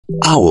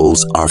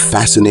Owls are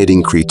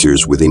fascinating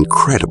creatures with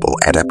incredible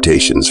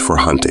adaptations for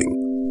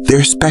hunting.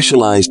 Their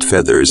specialized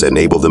feathers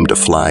enable them to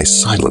fly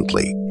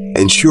silently,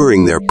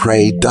 ensuring their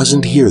prey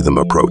doesn't hear them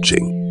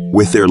approaching.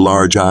 With their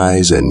large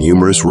eyes and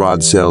numerous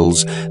rod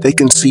cells, they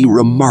can see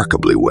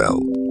remarkably well,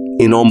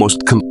 in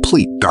almost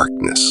complete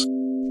darkness.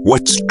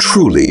 What's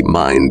truly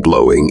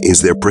mind-blowing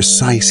is their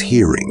precise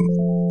hearing.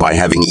 By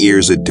having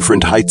ears at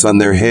different heights on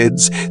their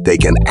heads, they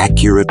can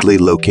accurately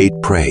locate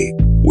prey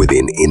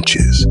within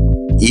inches,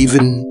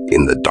 even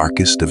in the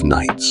darkest of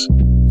nights.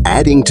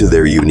 Adding to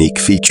their unique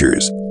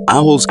features,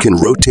 owls can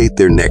rotate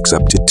their necks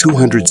up to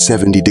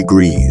 270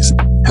 degrees,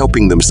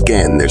 helping them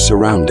scan their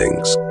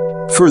surroundings.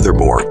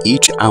 Furthermore,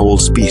 each owl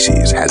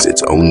species has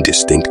its own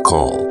distinct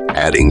call,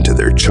 adding to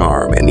their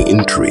charm and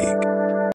intrigue.